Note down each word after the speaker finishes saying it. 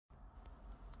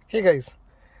Hey guys,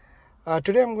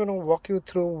 today I'm going to walk you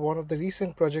through one of the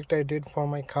recent project I did for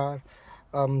my car.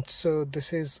 So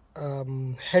this is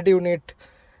head unit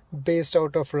based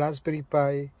out of Raspberry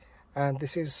Pi, and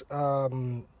this is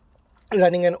running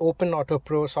an OpenAuto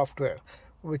Pro software,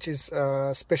 which is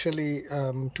specially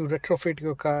to retrofit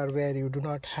your car where you do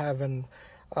not have an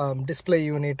display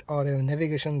unit or a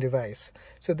navigation device.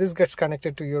 So this gets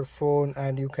connected to your phone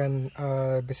and you can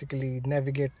basically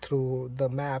navigate through the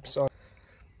maps.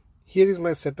 Here is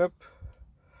my setup: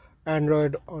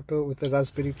 Android Auto with a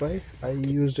Raspberry Pi. I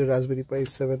used a Raspberry Pi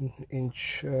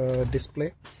 7-inch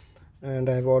display, and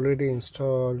I've already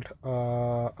installed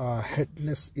a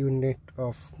headless unit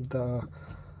of the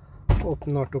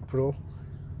OpenAuto Pro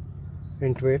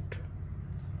into it.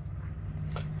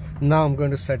 Now I'm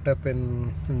going to set up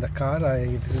in the car.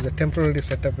 This is a temporary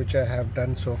setup which I have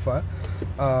done so far.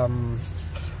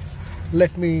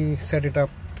 Let me set it up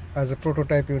as a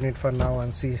prototype unit for now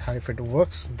and see how if it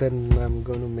works. Then I'm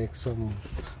going to make some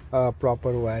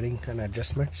proper wiring and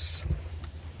adjustments.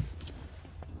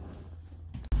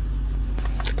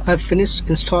 I've finished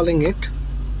installing it.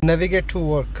 Navigate to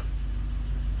work.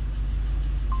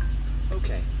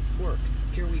 Okay, work.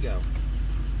 Here we go.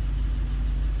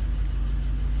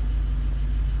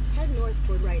 Head north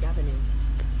toward Wright Avenue.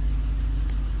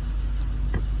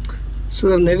 So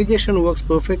the navigation works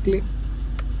perfectly.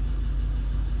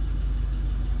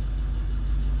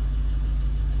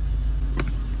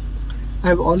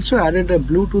 I've also added a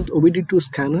Bluetooth OBD2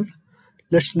 scanner.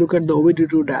 Let's look at the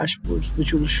OBD2 dashboards,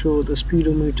 which will show the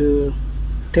speedometer,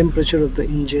 temperature of the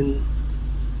engine,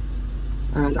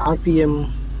 and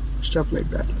RPM, stuff like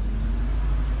that.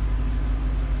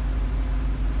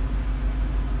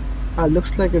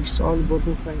 Looks like it's all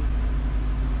working fine.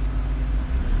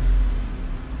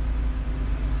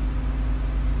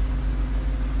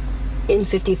 In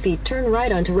 50 feet, turn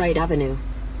right onto Wright Avenue.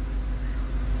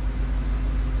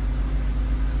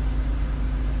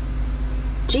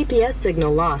 GPS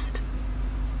signal lost.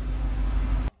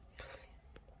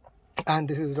 And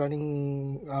this is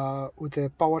running with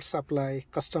a power supply,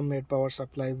 custom made power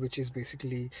supply, which is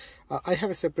basically I have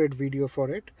a separate video for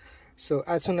it. So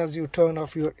as soon as you turn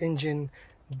off your engine,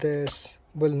 this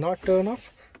will not turn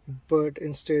off, but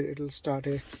instead it will start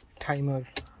a timer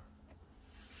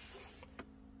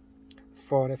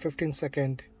for a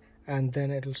 15-second, and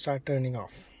then it will start turning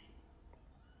off.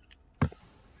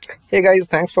 Hey guys,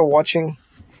 thanks for watching.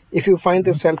 If you find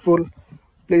this helpful,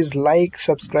 please like,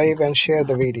 subscribe and share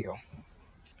the video.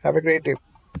 Have a great day.